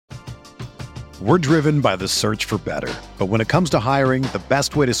We're driven by the search for better. But when it comes to hiring, the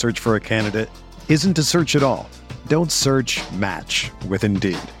best way to search for a candidate isn't to search at all. Don't search, match with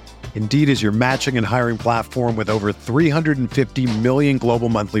Indeed. Indeed is your matching and hiring platform with over 350 million global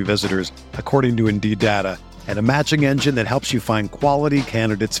monthly visitors, according to Indeed data, and a matching engine that helps you find quality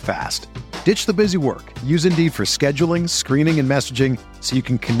candidates fast. Ditch the busy work. Use Indeed for scheduling, screening, and messaging so you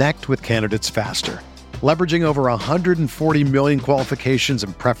can connect with candidates faster. Leveraging over 140 million qualifications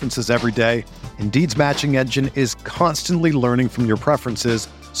and preferences every day, Indeed's matching engine is constantly learning from your preferences,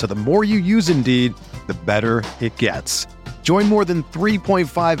 so the more you use Indeed, the better it gets. Join more than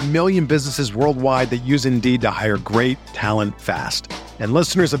 3.5 million businesses worldwide that use Indeed to hire great talent fast. And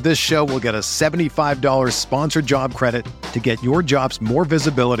listeners of this show will get a $75 sponsored job credit to get your jobs more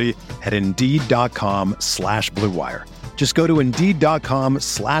visibility at Indeed.com/Blue Wire. Just go to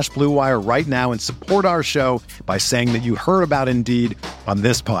Indeed.com/Blue Wire right now and support our show by saying that you heard about Indeed on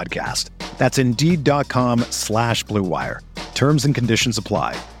this podcast. That's Indeed.com/Blue Wire. Terms and conditions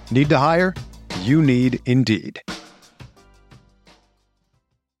apply. Need to hire? You need Indeed.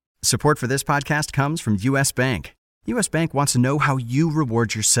 Support for this podcast comes from U.S. Bank. U.S. Bank wants to know how you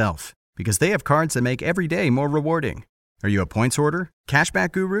reward yourself because they have cards that make every day more rewarding. Are you a points hoarder,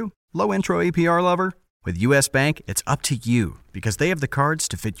 cashback guru, low intro APR lover? With U.S. Bank, it's up to you because they have the cards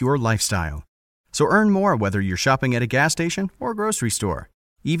to fit your lifestyle. So earn more whether you're shopping at a gas station or a grocery store,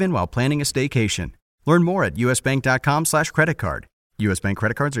 even while planning a staycation. Learn more at usbank.com/credit card. U.S. Bank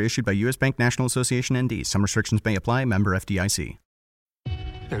credit cards are issued by U.S. Bank National Association ND. Some restrictions may apply. Member FDIC.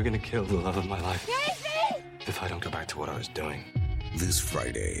 They're gonna kill the love of my life. Casey! If I don't go back to what I was doing. This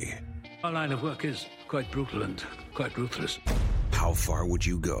Friday. Our line of work is quite brutal and quite ruthless. How far would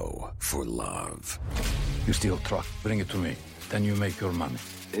you go for love? You steal truck, bring it to me. Then you make your money.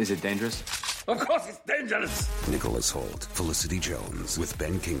 Is it dangerous? Of course it's dangerous! Nicholas Hoult, Felicity Jones, with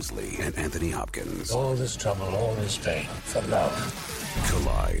Ben Kingsley and Anthony Hopkins. All this trouble, all this pain, for love.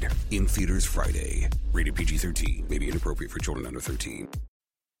 Collide, in theaters Friday. Rated PG-13, may be inappropriate for children under 13.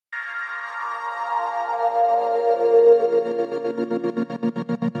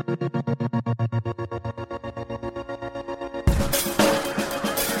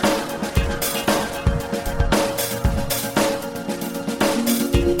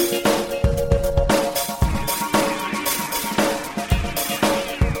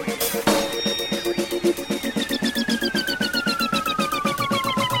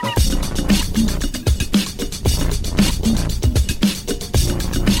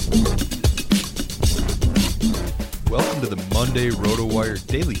 Monday RotoWire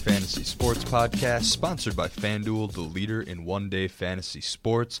Daily Fantasy Sports Podcast, sponsored by FanDuel, the leader in one-day fantasy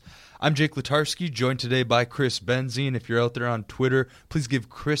sports. I'm Jake Latarski, joined today by Chris Benzine. If you're out there on Twitter, please give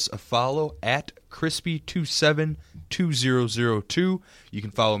Chris a follow at Crispy2720002. You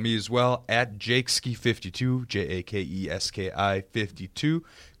can follow me as well at Jakeski52, Jakeski 52.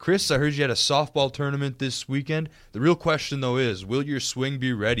 Chris, I heard you had a softball tournament this weekend. The real question, though, is will your swing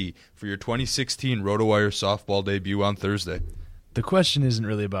be ready for your 2016 RotoWire softball debut on Thursday? The question isn't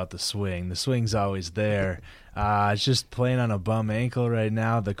really about the swing. The swing's always there. It's just playing on a bum ankle right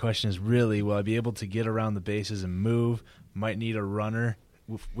now. The question is really, will I be able to get around the bases and move? Might need a runner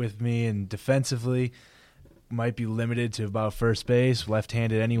with me, and defensively might be limited to about first base,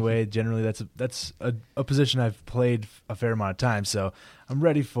 left-handed anyway. Generally, that's a position I've played a fair amount of time, so I'm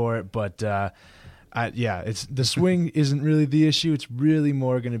ready for it. But it's the swing isn't really the issue. It's really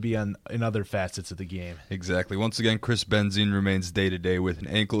more going to be in other facets of the game. Exactly. Once again, Chris Benzine remains day-to-day with an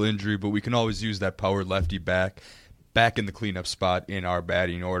ankle injury, but we can always use that power lefty back in the cleanup spot in our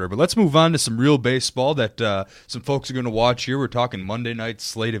batting order. But let's move on to some real baseball that some folks are going to watch here. We're talking Monday night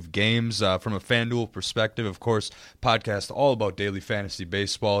slate of games from a FanDuel perspective. Of course, podcast all about daily fantasy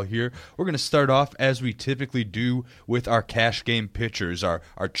baseball here. We're going to start off, as we typically do, with our cash game pitchers, our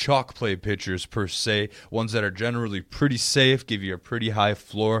chalk play pitchers per se, ones that are generally pretty safe, give you a pretty high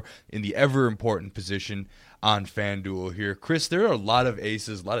floor in the ever-important position on FanDuel here. Chris, there are a lot of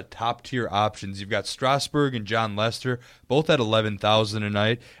aces, a lot of top-tier options. You've got Strasburg and John Lester, both at $11,000 a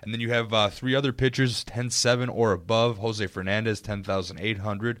night. And then you have three other pitchers, 10-7 or above. Jose Fernandez,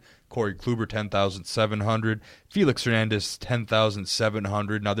 $10,800. Corey Kluber, $10,700. Felix Hernandez,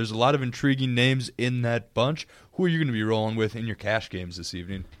 $10,700. Now, there's a lot of intriguing names in that bunch. Who are you going to be rolling with in your cash games this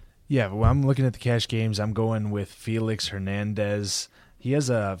evening? Yeah, when I'm looking at the cash games, I'm going with Felix Hernandez. He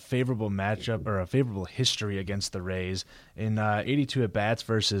has a favorable matchup or a favorable history against the Rays. In 82 at-bats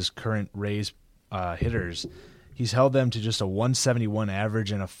versus current Rays hitters, he's held them to just a 171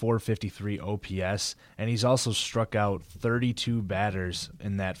 average and a 453 OPS, and he's also struck out 32 batters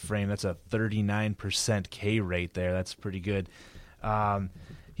in that frame. That's a 39% K rate there. That's pretty good.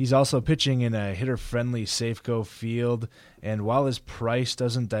 He He's also pitching in a hitter-friendly Safeco field, and while his price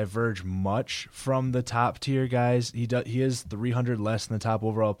doesn't diverge much from the top-tier guys, he is 300 less than the top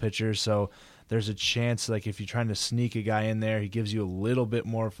overall pitcher, so there's a chance, like if you're trying to sneak a guy in there, he gives you a little bit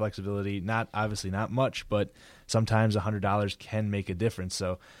more flexibility. Obviously not much, but sometimes $100 can make a difference.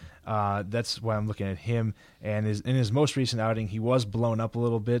 So that's why I'm looking at him. And in his most recent outing, he was blown up a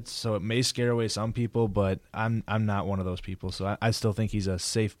little bit, so it may scare away some people, but I'm not one of those people. So I still think he's a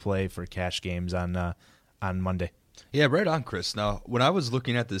safe play for cash games on Monday. Yeah, right on, Chris. Now, when I was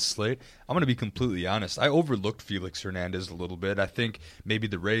looking at this slate, I'm going to be completely honest. I overlooked Felix Hernandez a little bit. I think maybe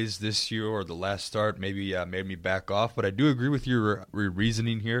the Rays this year or the last start maybe made me back off, but I do agree with your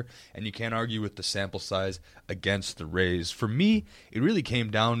reasoning here, and you can't argue with the sample size against the Rays. For me, it really came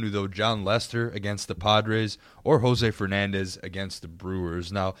down to, though, John Lester against the Padres or Jose Fernandez against the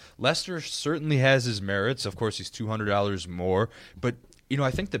Brewers. Now, Lester certainly has his merits. Of course, he's $200 more, but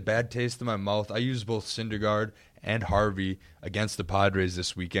I think the bad taste in my mouth, I used both Syndergaard and Harvey against the Padres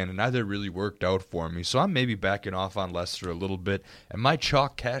this weekend, and neither really worked out for me. So I'm maybe backing off on Lester a little bit. And my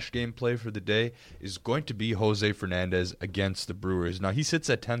chalk cash game play for the day is going to be Jose Fernandez against the Brewers. Now, he sits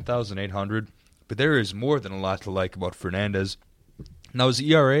at 10,800, but there is more than a lot to like about Fernandez. Now, his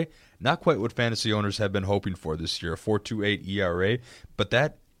ERA, not quite what fantasy owners have been hoping for this year, a 4.28 ERA, but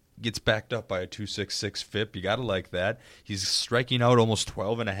that gets backed up by a 2.66 FIP. You got to like that. He's striking out almost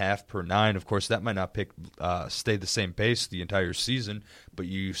 12.5 per 9. Of course, that might not stay the same pace the entire season, but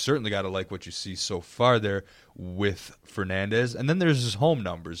you certainly got to like what you see so far there with Fernandez. And then there's his home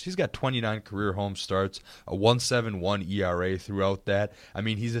numbers. He's got 29 career home starts, a 1.71 ERA throughout that. I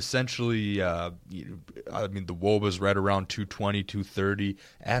mean, he's essentially, the WOBA's right around 220, 230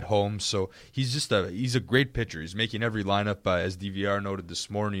 at home. So he's a great pitcher. He's making every lineup, as DVR noted this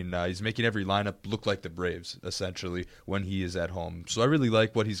morning, he's making every lineup look like the Braves, essentially, when he is at home. So I really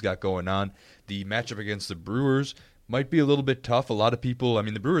like what he's got going on. The matchup against the Brewers might be a little bit tough. A lot of people,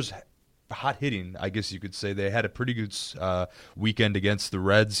 the Brewers hot hitting, I guess you could say. They had a pretty good weekend against the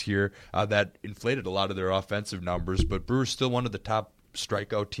Reds here that inflated a lot of their offensive numbers, but Brewers still one of the top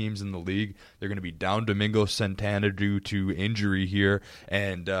strikeout teams in the league. They're going to be down Domingo Santana due to injury here,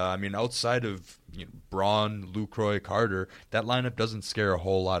 and outside of Braun, Lucroy, Carter, that lineup doesn't scare a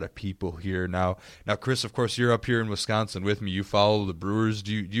whole lot of people here. Now, Chris, of course, you're up here in Wisconsin with me. You follow the Brewers.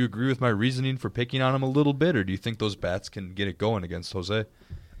 Do you agree with my reasoning for picking on them a little bit, or do you think those bats can get it going against Jose?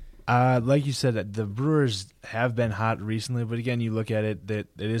 Like you said, the Brewers have been hot recently, but again, you look at it, that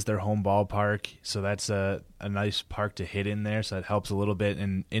it is their home ballpark, so that's a nice park to hit in there, so that helps a little bit.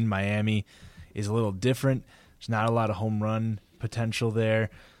 And in Miami is a little different. There's not a lot of home run potential there.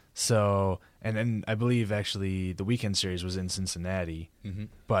 So, and then I believe actually the weekend series was in Cincinnati,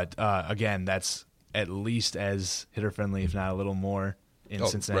 but again, that's at least as hitter friendly, if not a little more, in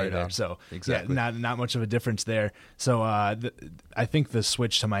Cincinnati there. So exactly. Yeah, not much of a difference there. So I think the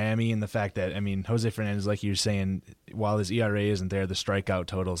switch to Miami and the fact that, Jose Fernandez, like you were saying, while his ERA isn't there, the strikeout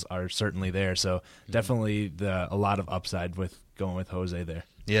totals are certainly there. So definitely a lot of upside with going with Jose there.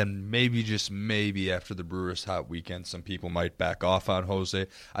 Yeah, and maybe, just maybe, after the Brewers' hot weekend, some people might back off on Jose.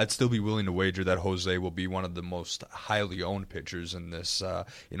 I'd still be willing to wager that Jose will be one of the most highly owned pitchers in this. I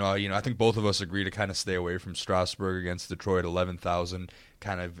think both of us agree to kind of stay away from Strasburg against Detroit, 11,000.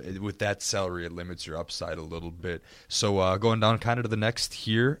 Kind of with that salary, it limits your upside a little bit. So going down kind of to the next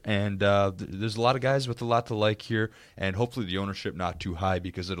here, and there's a lot of guys with a lot to like here, and hopefully the ownership not too high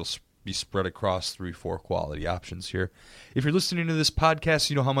because it'll be spread across 3-4 quality options here. If you're listening to this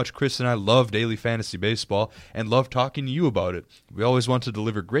podcast, you know how much Chris and I love daily fantasy baseball and love talking to you about it. We always want to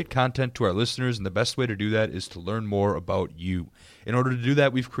deliver great content to our listeners, and the best way to do that is to learn more about you. In order to do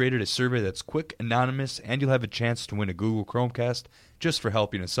that, we've created a survey that's quick, anonymous, and you'll have a chance to win a Google Chromecast just for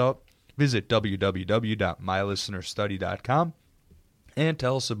helping us out. Visit www.mylistenerstudy.com and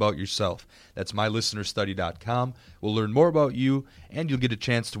tell us about yourself. That's mylistenerstudy.com. We'll learn more about you, and you'll get a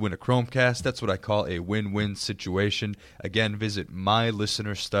chance to win a Chromecast. That's what I call a win-win situation. Again, visit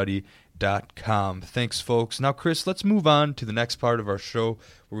mylistenerstudy.com. Thanks, folks. Now, Chris, let's move on to the next part of our show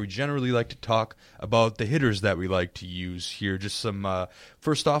where we generally like to talk about the hitters that we like to use here. Just some,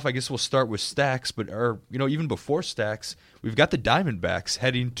 first off, I guess we'll start with Stacks, but even before Stacks, we've got the Diamondbacks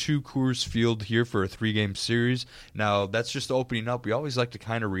heading to Coors Field here for a 3-game series. Now, that's just opening up. We always like to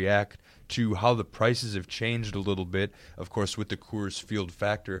kind of react to how the prices have changed a little bit, of course, with the Coors Field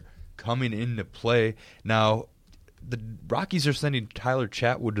factor coming into play. Now, the Rockies are sending Tyler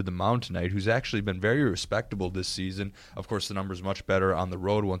Chatwood to the mound tonight, who's actually been very respectable this season. Of course, the number's much better on the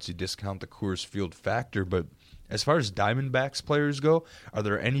road once you discount the Coors Field factor, but As far as Diamondbacks players go, are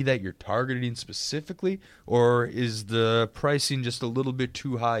there any that you're targeting specifically, or is the pricing just a little bit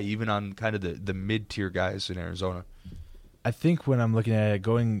too high, even on kind of the mid-tier guys in Arizona? I think when I'm looking at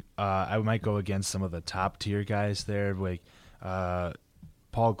it, I might go against some of the top-tier guys there, like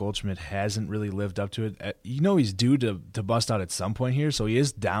Paul Goldschmidt hasn't really lived up to it. He's due to bust out at some point here, so he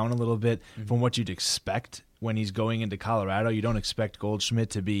is down a little bit from what you'd expect when he's going into Colorado. You don't expect Goldschmidt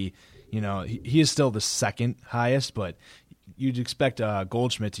to be, he is still the second highest, but you'd expect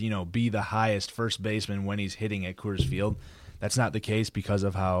Goldschmidt to, be the highest first baseman when he's hitting at Coors Field. That's not the case because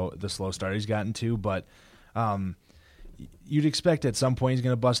of how the slow start he's gotten to, but you'd expect at some point he's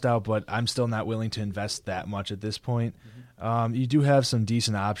going to bust out, but I'm still not willing to invest that much at this point. You do have some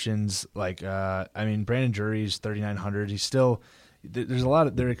decent options, like Brandon Drury's $3,900. He's still there's a lot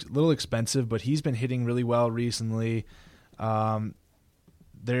of, they're a little expensive, but he's been hitting really well recently.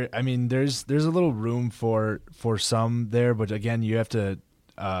 There's a little room for some there, but again, you have to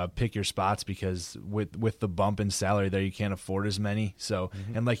pick your spots because with the bump in salary there, you can't afford as many. So,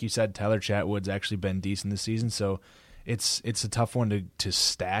 and like you said, Tyler Chatwood's actually been decent this season, so it's a tough one to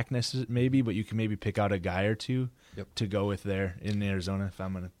stack maybe, but you can maybe pick out a guy or two to go with there in Arizona if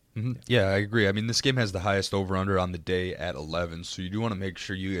I'm going to. Yeah, I agree. I mean, this game has the highest over-under on the day at 11, so you do want to make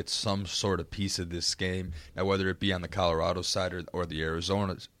sure you get some sort of piece of this game. Now, whether it be on the Colorado side or the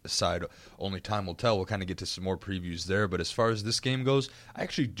Arizona side, only time will tell. We'll kind of get to some more previews there. But as far as this game goes, I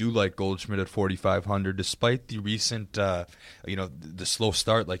actually do like Goldschmidt at 4,500, despite the recent, the slow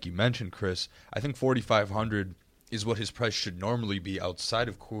start, like you mentioned, Chris. I think 4,500 is what his price should normally be outside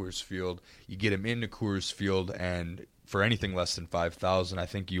of Coors Field. You get him into Coors Field, and for anything less than 5,000, I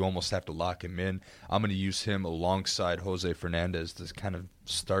think you almost have to lock him in. I'm going to use him alongside Jose Fernandez to kind of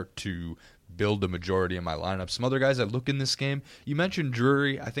start to build the majority of my lineup. Some other guys that look in this game, you mentioned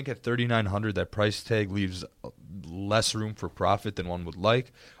Drury. I think at 3,900, that price tag leaves less room for profit than one would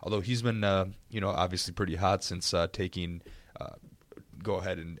like, although he's been obviously pretty hot since taking go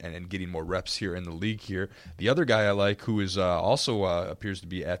ahead and getting more reps here in the league here. The other guy I like, who is also appears to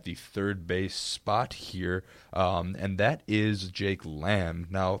be at the third base spot here, and that is Jake Lamb.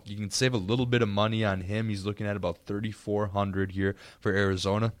 Now, you can save a little bit of money on him. He's looking at about 3,400 here for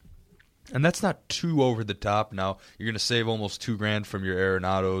Arizona. And that's not too over the top. Now, you're going to save almost $2,000 from your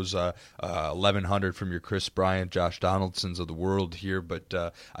Arenados, $1,100 from your Chris Bryant, Josh Donaldsons of the world here. But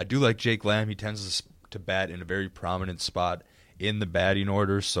I do like Jake Lamb. He tends to bat in a very prominent spot in the batting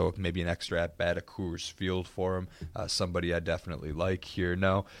order, so maybe an extra at-bat at Coors Field for him. Somebody I definitely like here.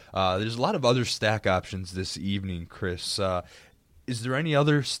 Now, there's a lot of other stack options this evening, Chris. Is there any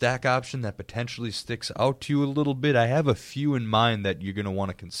other stack option that potentially sticks out to you a little bit? I have a few in mind that you're going to want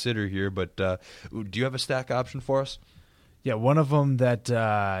to consider here, but do you have a stack option for us? Yeah, one of them that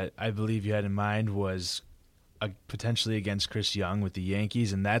I believe you had in mind was potentially against Chris Young with the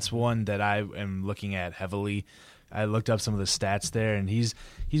Yankees, and that's one that I am looking at heavily. I looked up some of the stats there, and he's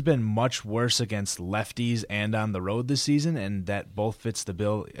been much worse against lefties and on the road this season, and that both fits the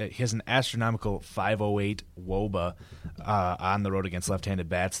bill. He has an astronomical 508 WOBA on the road against left-handed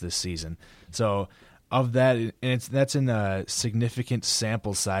bats this season. So of that, and that's in a significant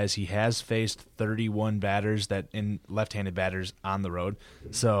sample size. He has faced 31 batters in left-handed batters on the road.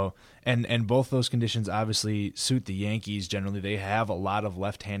 So and both those conditions obviously suit the Yankees. Generally, they have a lot of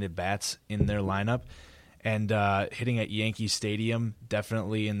left-handed bats in their lineup. And hitting at Yankee Stadium,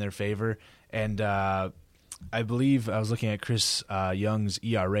 definitely in their favor. And I believe I was looking at Chris Young's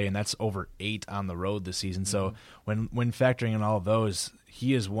ERA, and that's over 8 on the road this season. So when factoring in all of those,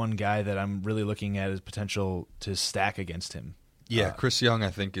 he is one guy that I'm really looking at as potential to stack against him. Yeah, Chris Young, I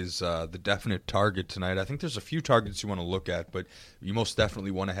think, is the definite target tonight. I think there's a few targets you want to look at, but you most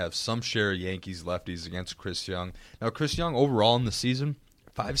definitely want to have some share of Yankees lefties against Chris Young. Now, Chris Young, overall in the season,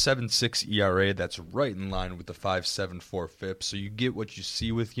 5.76 ERA, that's right in line with the 5.74 FIP, so you get what you see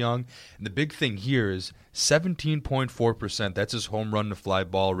with Young. And the big thing here is 17.4%, that's his home run to fly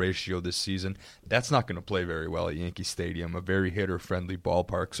ball ratio this season. That's not going to play very well at Yankee Stadium, a very hitter-friendly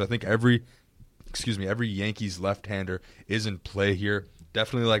ballpark. So I think every Yankees left-hander is in play here.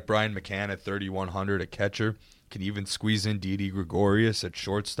 Definitely like Brian McCann at 3,100 at catcher. Can even squeeze in Didi Gregorius at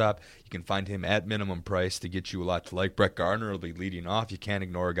shortstop. You can find him at minimum price to get you a lot to like. Brett Gardner will be leading off. You can't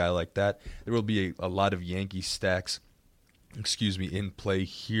ignore a guy like that. There will be a lot of Yankee stacks in play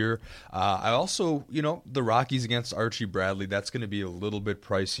here. I also, the Rockies against Archie Bradley, that's going to be a little bit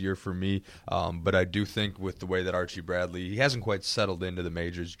pricier for me, but I do think with the way that Archie Bradley, he hasn't quite settled into the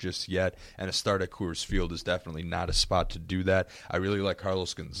majors just yet, and a start at Coors Field is definitely not a spot to do that. I really like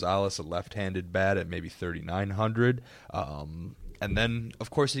Carlos Gonzalez, a left-handed bat at maybe 3,900. And then,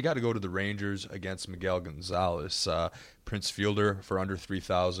 of course, you got to go to the Rangers against Miguel Gonzalez. Prince Fielder for under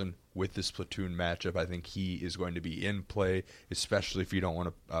 3,000 with this platoon matchup. I think he is going to be in play, especially if you don't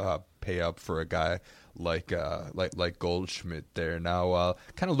want to pay up for a guy like Goldschmidt there. Now,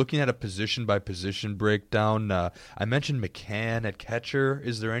 kind of looking at a position-by-position breakdown, I mentioned McCann at catcher.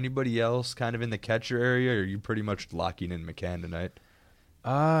 Is there anybody else kind of in the catcher area, or are you pretty much locking in McCann tonight?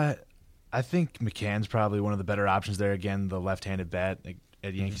 I think McCann's probably one of the better options there. Again, the left-handed bat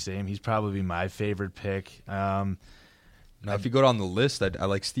at Yankee Stadium. He's probably my favorite pick. Now, if you go down the list, I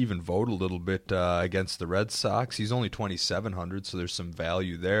like Stephen Vogt a little bit against the Red Sox. He's only 2,700, so there's some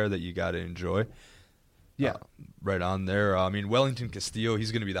value there that you got to enjoy. Yeah. Right on there. I mean, Wellington Castillo,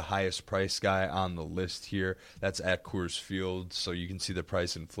 he's going to be the highest price guy on the list here. That's at Coors Field, so you can see the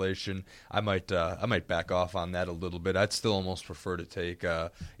price inflation. I might back off on that a little bit. I'd still almost prefer to take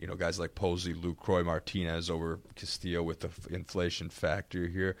guys like Posey, Lucroy, Martinez over Castillo with the inflation factor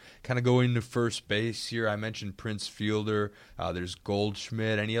here. Kind of going to first base here. I mentioned Prince Fielder. There's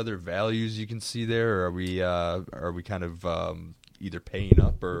Goldschmidt. Any other values you can see there, or are we kind of either paying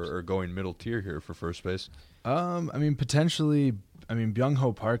up or going middle tier here for first base? Potentially.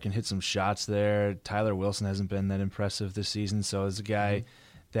 Byung-Ho Park can hit some shots there. Tyler Wilson hasn't been that impressive this season, so as a guy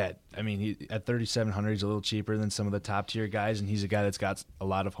that, he at 3,700, he's a little cheaper than some of the top tier guys, and he's a guy that's got a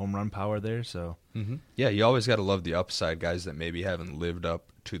lot of home run power there. So, yeah, you always got to love the upside guys that maybe haven't lived up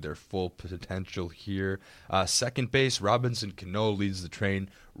to their full potential here. Second base, Robinson Cano leads the train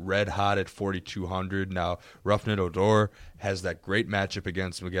red hot at 4,200. Now, Rougned Odor has that great matchup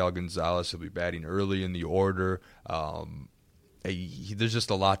against Miguel Gonzalez. He'll be batting early in the order. There's just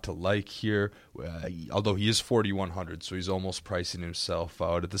a lot to like here, although he is 4,100, so he's almost pricing himself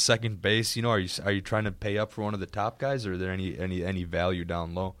out. At the second base, are you trying to pay up for one of the top guys, or are there any value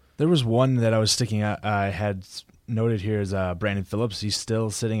down low? There was one that I was sticking out. I had noted here is Brandon Phillips. He's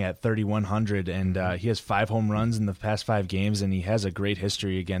still sitting at 3,100, and he has 5 home runs in the past 5 games, and he has a great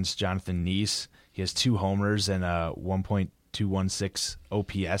history against Jonathan Neese. He has 2 homers and 1.216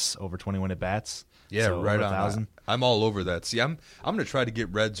 OPS over 21 at bats. Yeah, so right on. 1,000. I'm all over that. See, I'm going to try to get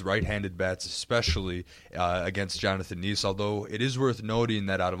Reds right-handed bats, especially against Jonathan Neese, although it is worth noting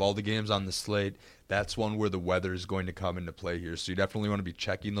that out of all the games on the slate, that's one where the weather is going to come into play here. So you definitely want to be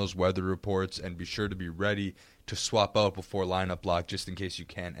checking those weather reports and be sure to be ready to swap out before lineup lock just in case you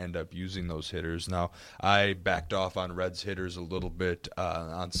can't end up using those hitters. Now, I backed off on Reds hitters a little bit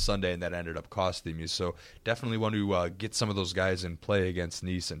on Sunday, and that ended up costing me. So definitely want to get some of those guys in play against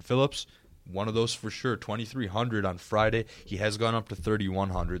Neese and Phillips. One of those for sure, 2,300 on Friday. He has gone up to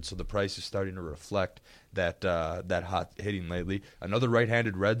 3,100, so the price is starting to reflect that hot hitting lately. Another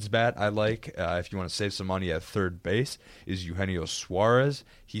right-handed Reds bat I like, if you want to save some money at third base, is Eugenio Suarez.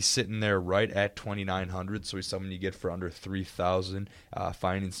 He's sitting there right at 2,900, so he's someone you get for under 3,000,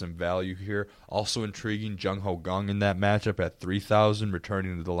 finding some value here. Also intriguing, Jung Ho Kang in that matchup at 3,000,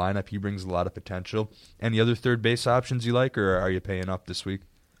 returning to the lineup. He brings a lot of potential. Any other third base options you like, or are you paying up this week?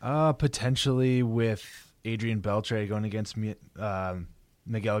 Potentially with Adrian Beltre going against Miguel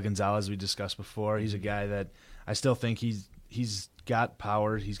Gonzalez, we discussed before. He's a guy that I still think he's got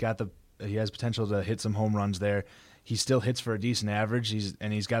power. He has potential to hit some home runs there. He still hits for a decent average.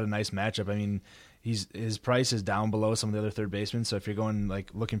 He's got a nice matchup. His price is down below some of the other third basemen. So if you're going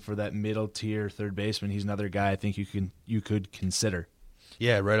looking for that middle tier third baseman, he's another guy I think you could consider.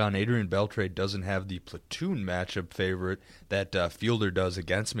 Yeah, right on. Adrian Beltre doesn't have the platoon matchup favorite that Fielder does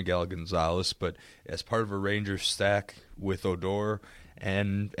against Miguel Gonzalez, but as part of a Rangers stack with Odor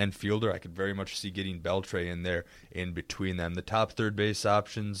and Fielder, I could very much see getting Beltre in there in between them. The top third base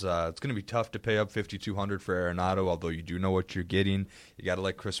options, it's going to be tough to pay up $5,200 for Arenado, although you do know what you're getting. You got to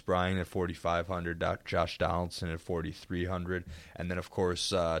like Chris Bryant at $4,500, Josh Donaldson at $4,300, and then, of course,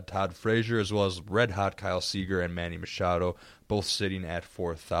 Todd Frazier, as well as red-hot Kyle Seager and Manny Machado, both sitting at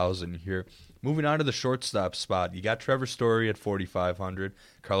 $4,000 here. Moving on to the shortstop spot, you got Trevor Story at $4,500,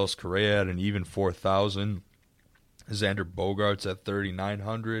 Carlos Correa at an even $4,000. Xander Bogaerts at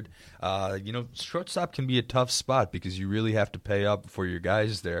 $3,900. Shortstop can be a tough spot because you really have to pay up for your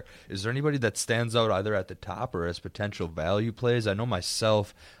guys there. Is there anybody that stands out either at the top or as potential value plays? I know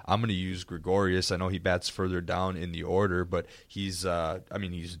myself, I'm going to use Gregorius. I know he bats further down in the order, but he's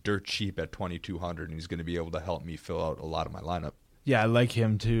dirt cheap at $2,200, and he's going to be able to help me fill out a lot of my lineup. Yeah, I like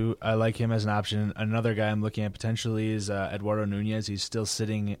him too. I like him as an option. Another guy I'm looking at potentially is Eduardo Nunez. He's still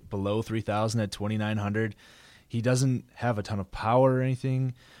sitting below 3,000 at 2,900. He doesn't have a ton of power or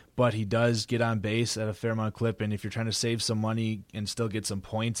anything, but he does get on base at a fair amount of clip. And if you're trying to save some money and still get some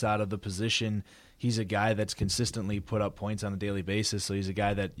points out of the position, he's a guy that's consistently put up points on a daily basis. So he's a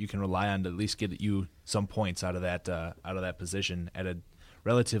guy that you can rely on to at least get you some points out of that position at a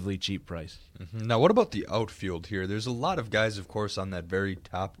relatively cheap price. Mm-hmm. Now, what about the outfield here? There's a lot of guys, of course, on that very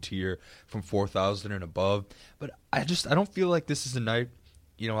top tier from 4,000 and above, but I don't feel like this is a night.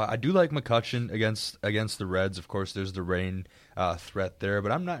 I do like McCutchen against the Reds. Of course, there's the rain threat there,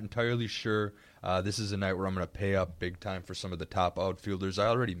 but I'm not entirely sure this is a night where I'm going to pay up big time for some of the top outfielders. I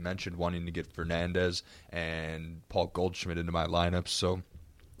already mentioned wanting to get Fernandez and Paul Goldschmidt into my lineup, so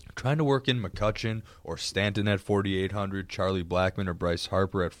trying to work in McCutchen or Stanton at 4,800, Charlie Blackmon or Bryce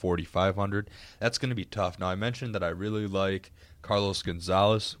Harper at 4,500. That's going to be tough. Now, I mentioned that I really like Carlos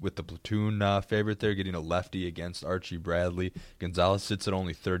Gonzalez with the platoon favorite there, getting a lefty against Archie Bradley. Gonzalez sits at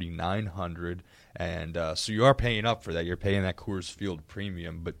only 3,900, and so you are paying up for that. You're paying that Coors Field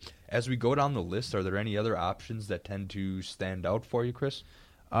premium. But as we go down the list, are there any other options that tend to stand out for you, Chris?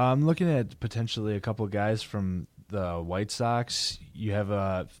 I'm looking at potentially a couple of guys from the White Sox. You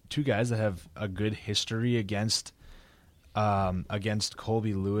have two guys that have a good history against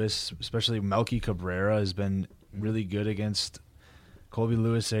Colby Lewis, especially Melky Cabrera has been really good against Colby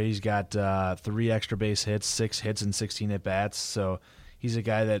Lewis there. He's got 3 extra base hits, 6 hits, and 16 at-bats. So he's a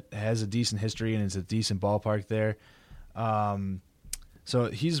guy that has a decent history and is a decent ballpark there. So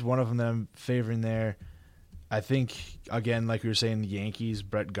he's one of them that I'm favoring there. I think, again, like we were saying, the Yankees,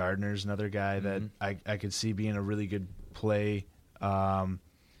 Brett Gardner's another guy that I could see being a really good play. I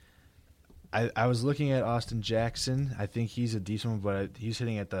was looking at Austin Jackson. I think he's a decent one, but he's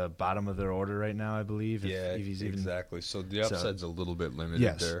hitting at the bottom of their order right now, I believe. Yeah, if he's exactly. So the upside's a little bit limited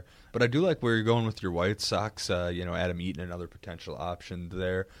yes. there. But I do like where you're going with your White Sox. Adam Eaton, another potential option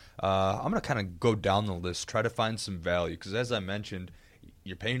there. I'm going to kind of go down the list, try to find some value, because as I mentioned,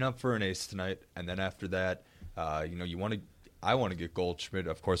 you're paying up for an ace tonight, and then after that, I want to get Goldschmidt.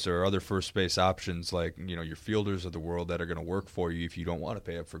 Of course, there are other first base options like your fielders of the world that are going to work for you if you don't want to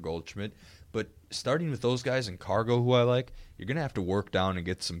pay up for Goldschmidt. But starting with those guys and Cargo, who I like, you're going to have to work down and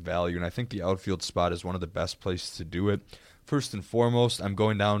get some value. And I think the outfield spot is one of the best places to do it. First and foremost, I'm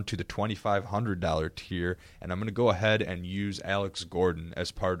going down to the $2,500 tier, and I'm going to go ahead and use Alex Gordon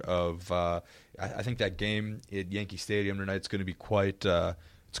as part of. I think that game at Yankee Stadium tonight is going to be quite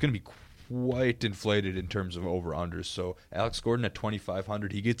inflated in terms of over-unders. So Alex Gordon at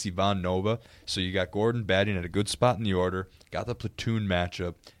 2,500, he gets Ivan Nova. So you got Gordon batting at a good spot in the order, got the platoon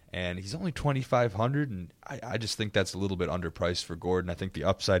matchup, and he's only 2,500, and I just think that's a little bit underpriced for Gordon. I think the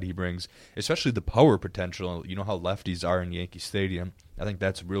upside he brings, especially the power potential, you know how lefties are in Yankee Stadium, I think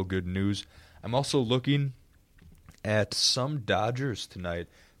that's real good news. I'm also looking at some Dodgers tonight,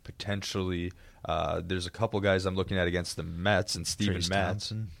 potentially. There's a couple guys I'm looking at against the Mets and Steven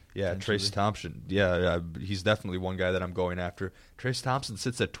Matz. Yeah, Trace Thompson. Yeah, he's definitely one guy that I'm going after. Trace Thompson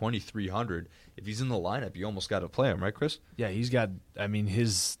sits at 2,300. If he's in the lineup, you almost got to play him, right, Chris? Yeah,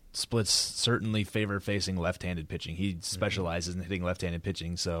 his splits certainly favor facing left-handed pitching. He specializes in hitting left-handed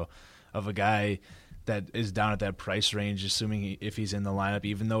pitching. So, of a guy that is down at that price range, assuming if he's in the lineup,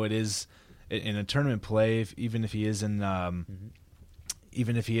 even though it is in a tournament play, even if he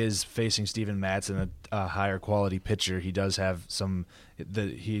is facing Steven Matz and a higher quality pitcher, he does have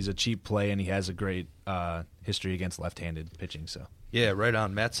he's a cheap play and he has a great history against left-handed pitching. So yeah, right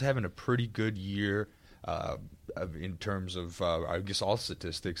on. Matt's having a pretty good year in terms of I guess all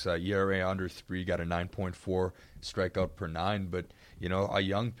statistics. ERA under 3, got a 9.4 strikeout per 9, but a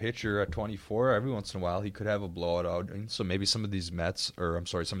young pitcher at 24, every once in a while he could have a blowout out. And so maybe some of these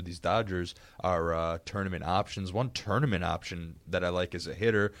some of these Dodgers are tournament options. One tournament option that I like as a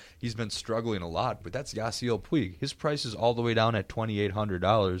hitter, he's been struggling a lot, but that's Yasiel Puig. His price is all the way down at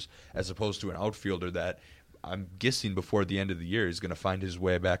 $2,800 as opposed to an outfielder that I'm guessing before the end of the year he's going to find his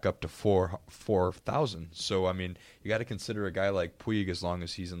way back up to 4,000. So I mean, you got to consider a guy like Puig as long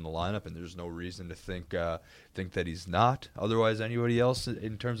as he's in the lineup, and there's no reason to think that he's not. Otherwise, anybody else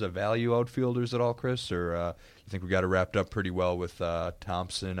in terms of value outfielders at all, Chris? Or you think we got it wrapped up pretty well with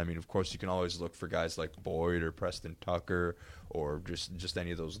Thompson? I mean, of course, you can always look for guys like Boyd or Preston Tucker or just any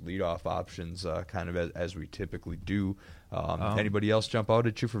of those leadoff options, kind of as we typically do. Anybody else jump out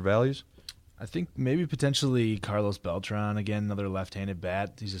at you for values? I think maybe potentially Carlos Beltran, again, another left-handed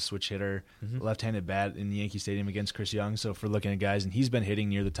bat. He's a switch hitter, left-handed bat in the Yankee Stadium against Chris Young. So if we're looking at guys, and he's been hitting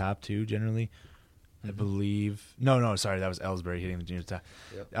near the top too, generally, I believe. No, sorry, that was Ellsbury hitting near the top.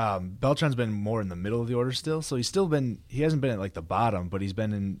 Yep. Beltran's been more in the middle of the order still, so he hasn't been at like the bottom, but he's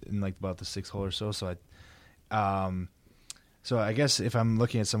been in like about the 6th hole or so. So I guess if I'm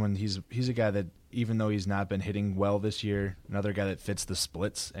looking at someone, he's a guy that, even though he's not been hitting well this year, another guy that fits the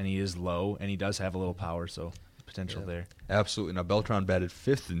splits, and he is low, and he does have a little power, so potential there. Absolutely. Now, Beltran batted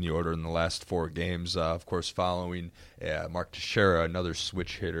 5th in the order in the last 4 games, of course, following Mark Teixeira, another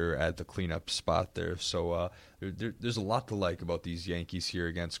switch hitter at the cleanup spot there. So there's a lot to like about these Yankees here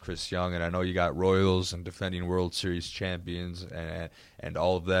against Chris Young, and I know you got Royals and defending World Series champions and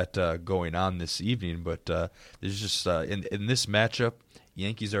all of that going on this evening, but there's just in this matchup,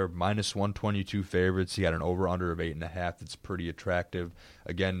 Yankees are minus 122 favorites. He had an over-under of 8.5. That's pretty attractive.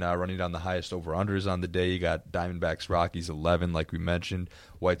 Again, running down the highest over-unders on the day, you got Diamondbacks, Rockies, 11, like we mentioned.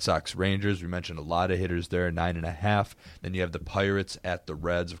 White Sox, Rangers, we mentioned a lot of hitters there, 9.5. Then you have the Pirates at the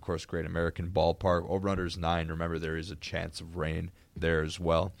Reds, of course, Great American Ballpark. Over-under is 9. Remember, there is a chance of rain there as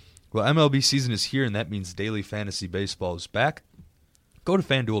well. Well, MLB season is here, and that means daily fantasy baseball is back. Go to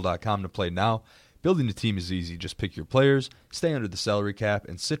FanDuel.com to play now. Building a team is easy. Just pick your players, stay under the salary cap,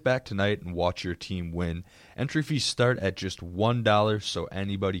 and sit back tonight and watch your team win. Entry fees start at just $1, so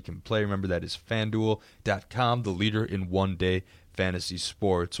anybody can play. Remember, that is FanDuel.com, the leader in one-day fantasy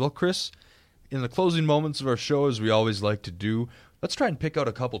sports. Well, Chris, in the closing moments of our show, as we always like to do, let's try and pick out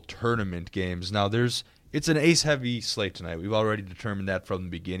a couple tournament games. Now, it's an ace-heavy slate tonight. We've already determined that from the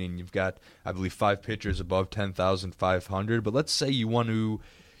beginning. You've got, I believe, 5 pitchers above 10,500, but let's say you want to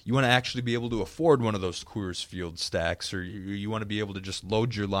actually be able to afford one of those Coors Field stacks, or you want to be able to just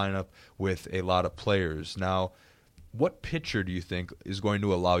load your lineup with a lot of players. Now, what pitcher do you think is going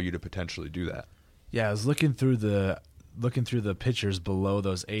to allow you to potentially do that? Yeah, I was looking through the pitchers below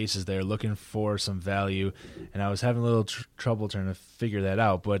those aces there, looking for some value, and I was having a little trouble trying to figure that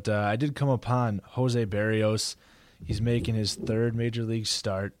out. But I did come upon Jose Berrios. He's making his 3rd major league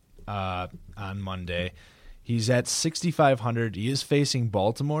start on Monday. He's at 6,500. He is facing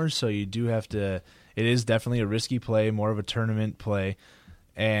Baltimore, so you do have to. It is definitely a risky play, more of a tournament play,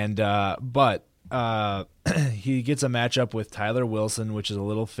 and but he gets a matchup with Tyler Wilson, which is a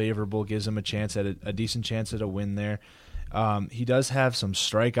little favorable, gives him a chance at a decent chance at a win there. He does have some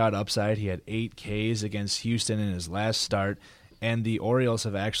strikeout upside. He had 8 Ks against Houston in his last start, and the Orioles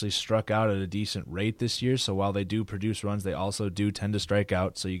have actually struck out at a decent rate this year. So while they do produce runs, they also do tend to strike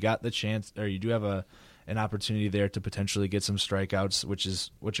out. So you got the chance, or you do have an opportunity there to potentially get some strikeouts, which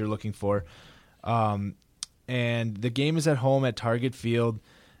is what you're looking for. And the game is at home at Target Field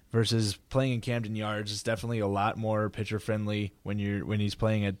versus playing in Camden Yards. It's definitely a lot more pitcher friendly when he's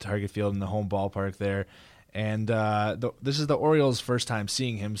playing at Target Field in the home ballpark there. And this is the Orioles' first time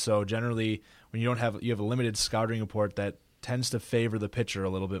seeing him, so generally when you have a limited scouting report, that tends to favor the pitcher a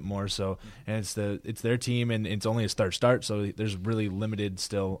little bit more. So, and it's their team, and it's only a start, so there's really limited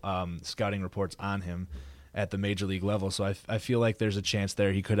still scouting reports on him at the major league level. So I feel like there's a chance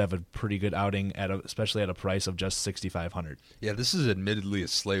there he could have a pretty good outing especially at a price of just 6,500. Yeah, this is admittedly a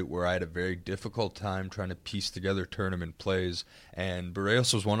slate where I had a very difficult time trying to piece together tournament plays, and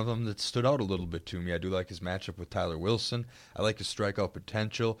Berrios was one of them that stood out a little bit to me. I do like his matchup with Tyler Wilson. I like his strikeout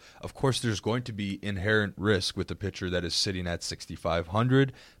potential. Of course, there's going to be inherent risk with the pitcher that is sitting at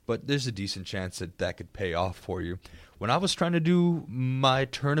 6,500, but there's a decent chance that could pay off for you. When I was trying to do my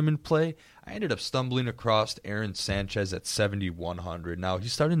tournament play, I ended up stumbling across Aaron Sanchez at 7,100. Now,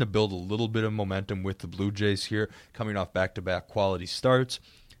 he's starting to build a little bit of momentum with the Blue Jays here, coming off back-to-back quality starts.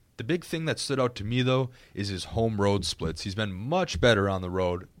 The big thing that stood out to me, though, is his home-road splits. He's been much better on the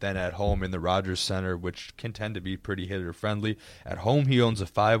road than at home in the Rogers Center, which can tend to be pretty hitter-friendly. At home, he owns a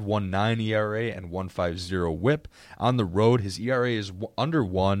 5.19 ERA and 1.50 whip. On the road, his ERA is under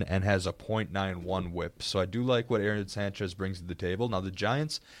 1 and has a .91 whip. So I do like what Aaron Sanchez brings to the table. Now, the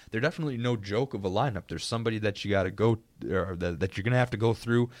Giants, they're definitely no joke of a lineup. There's somebody that you got to go, or that you're going to have to go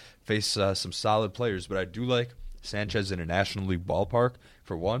through, face some solid players. But I do like Sanchez in a National League ballpark,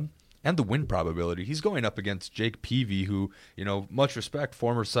 for one, and the win probability. He's going up against Jake Peavy, who, much respect,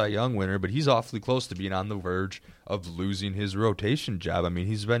 former Cy Young winner, but he's awfully close to being on the verge of losing his rotation job. I mean,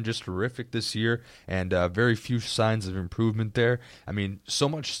 he's been just terrific this year, and very few signs of improvement there. I mean, so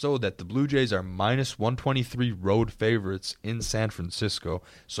much so that the Blue Jays are minus 123 road favorites in San Francisco,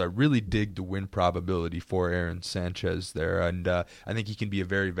 so I really dig the win probability for Aaron Sanchez there, and I think he can be a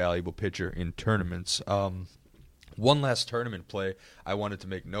very valuable pitcher in tournaments. One last tournament play I wanted to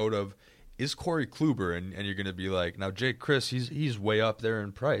make note of is Corey Kluber, and you're going to be like, now Jake Chris, he's way up there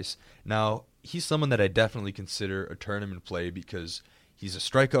in price. Now, he's someone that I definitely consider a tournament play because he's a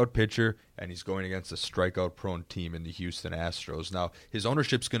strikeout pitcher, and he's going against a strikeout-prone team in the Houston Astros. Now, his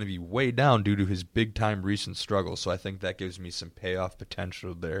ownership's going to be way down due to his big-time recent struggles, so I think that gives me some payoff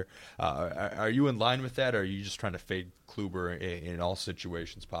potential there. Are you in line with that, or are you just trying to fade Kluber in all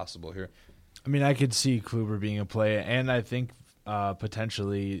situations possible here? I mean, I could see Kluber being a play, and I think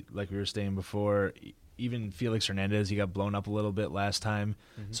potentially, like we were saying before, even Felix Hernandez, he got blown up a little bit last time.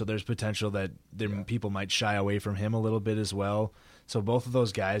 So there's potential that people might shy away from him a little bit as well. So both of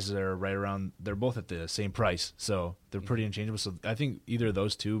those guys are right around, they're both at the same price. So they're pretty unchangeable. So I think either of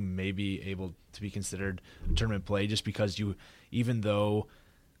those two may be able to be considered a tournament play, just because even though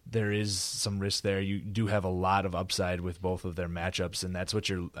there is some risk there, you do have a lot of upside with both of their matchups, and that's what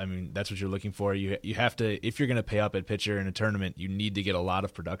you're looking for. You have to, if you're going to pay up at pitcher in a tournament, you need to get a lot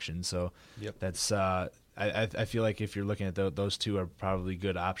of production. So that's I feel like if you're looking at those two are probably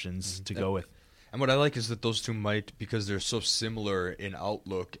good options to go with. And what I like is that those two might, because they're so similar in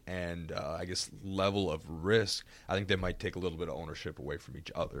outlook and I guess level of risk, I think they might take a little bit of ownership away from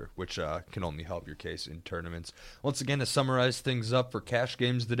each other, which can only help your case in tournaments. Once again, to summarize things up for cash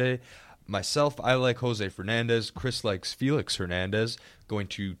games today, myself, I like Jose Fernandez. Chris likes Felix Hernandez. Going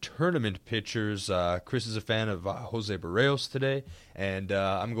to tournament pitchers, Chris is a fan of Jose Barrios today, and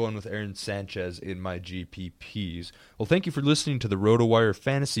I'm going with Aaron Sanchez in my GPPs. Well, thank you for listening to the RotoWire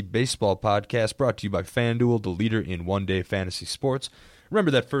Fantasy Baseball Podcast, brought to you by FanDuel, the leader in one-day fantasy sports.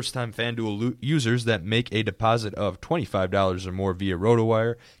 Remember that first-time FanDuel users that make a deposit of $25 or more via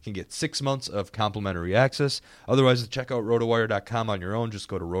RotoWire can get 6 months of complimentary access. Otherwise, check out RotoWire.com on your own. Just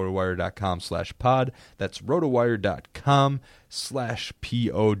go to RotoWire.com/pod. That's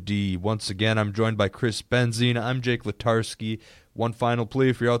RotoWire.com/POD. Once again, I'm joined by Chris Benzine. I'm Jake Latarski. One final plea,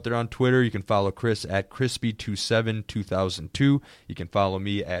 if you're out there on Twitter, you can follow Chris at Crispy272002. You can follow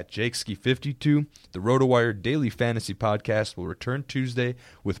me at Jakeski52. The RotoWire Daily Fantasy Podcast will return Tuesday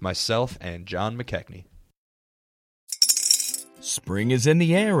with myself and John McKechnie. Spring is in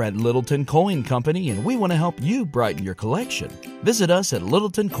the air at Littleton Coin Company, and we want to help you brighten your collection. Visit us at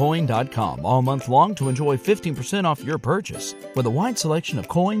littletoncoin.com all month long to enjoy 15% off your purchase. With a wide selection of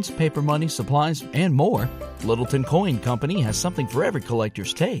coins, paper money, supplies, and more, Littleton Coin Company has something for every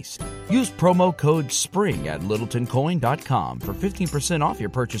collector's taste. Use promo code SPRING at littletoncoin.com for 15% off your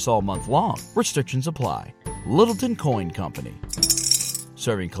purchase all month long. Restrictions apply. Littleton Coin Company.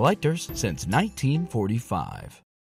 Serving collectors since 1945.